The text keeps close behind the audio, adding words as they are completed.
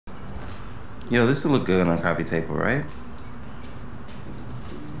Yo, this would look good on a coffee table, right?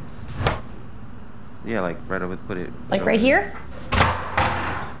 Yeah, like right over, put it. Like right here?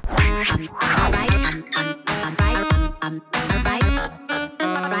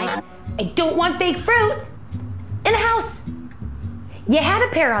 I don't want fake fruit in the house. You had a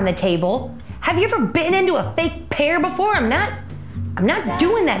pear on the table. Have you ever bitten into a fake pear before? I'm not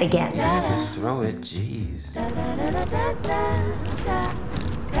doing that again. Yeah, just throw it, jeez.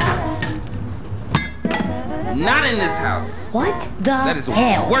 Not in this house. What the That is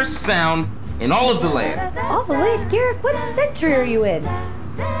hell? the worst sound in all of the land. All the way, Garrick, what century are you in?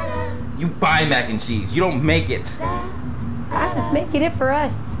 You buy mac and cheese, you don't make it. I was making it for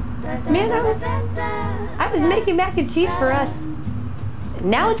us. Man, I was making mac and cheese for us.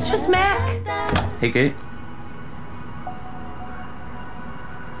 Now it's just mac. Hey, Kate.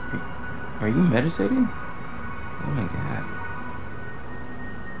 Are you meditating? Oh my God.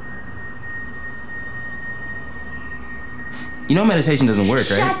 You know meditation doesn't work, right?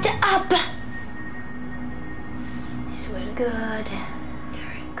 Shut up! I swear to God,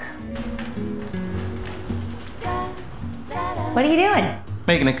 Garrick. What are you doing?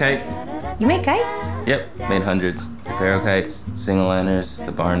 Making a kite. You make kites? Yep, made hundreds. The parakites, single liners,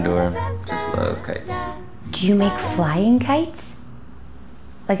 the barn door. Just love kites. Do you make flying kites?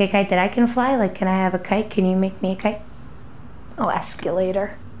 Like a kite that I can fly? Like, can I have a kite? Can you make me a kite? I'll ask you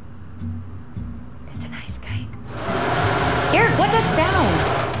later. It's a nice kite. Garrick, what's that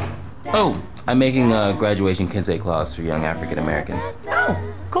sound? Oh, I'm making a graduation kente cloths for young African Americans.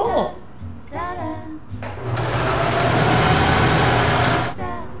 Oh, cool.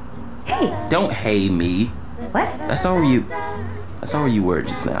 Hey. Don't hey me. What? I saw where you were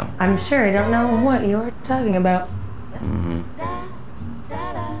just now. I'm sure I don't know what you were talking about. Mm-hmm.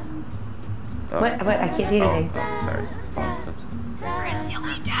 Oh. What? I can't see anything. Oh, sorry. Oops.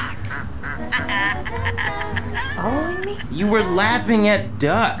 Following me? You were laughing at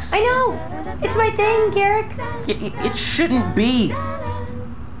ducks. I know. It's my thing, Garrick. It shouldn't be.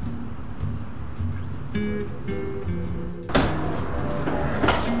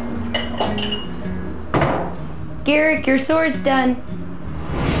 Garrick, your sword's done.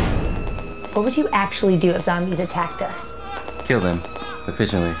 What would you actually do if zombies attacked us? Kill them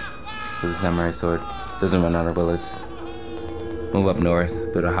efficiently with a samurai sword. Doesn't run out of bullets. Move up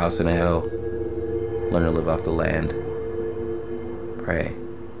north, build a house in a hill. Learn to live off the land. Pray.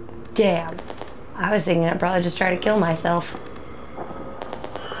 Damn. I was thinking I'd probably just try to kill myself.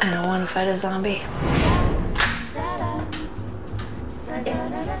 I don't want to fight a zombie.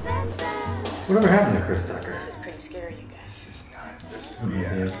 Whatever happened to Chris Tucker? This is pretty scary, you guys. This is not. This is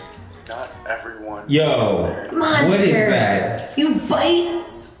BS. Not everyone. Yo, Monster. what is that? You bite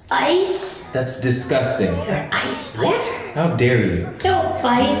ice? That's disgusting. You're an ice biter. How dare you? Don't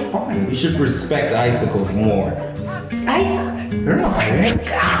bite. You should respect icicles more. Ice? They're not there.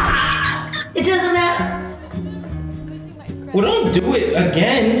 It doesn't matter. Well, don't do it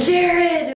again. Jared.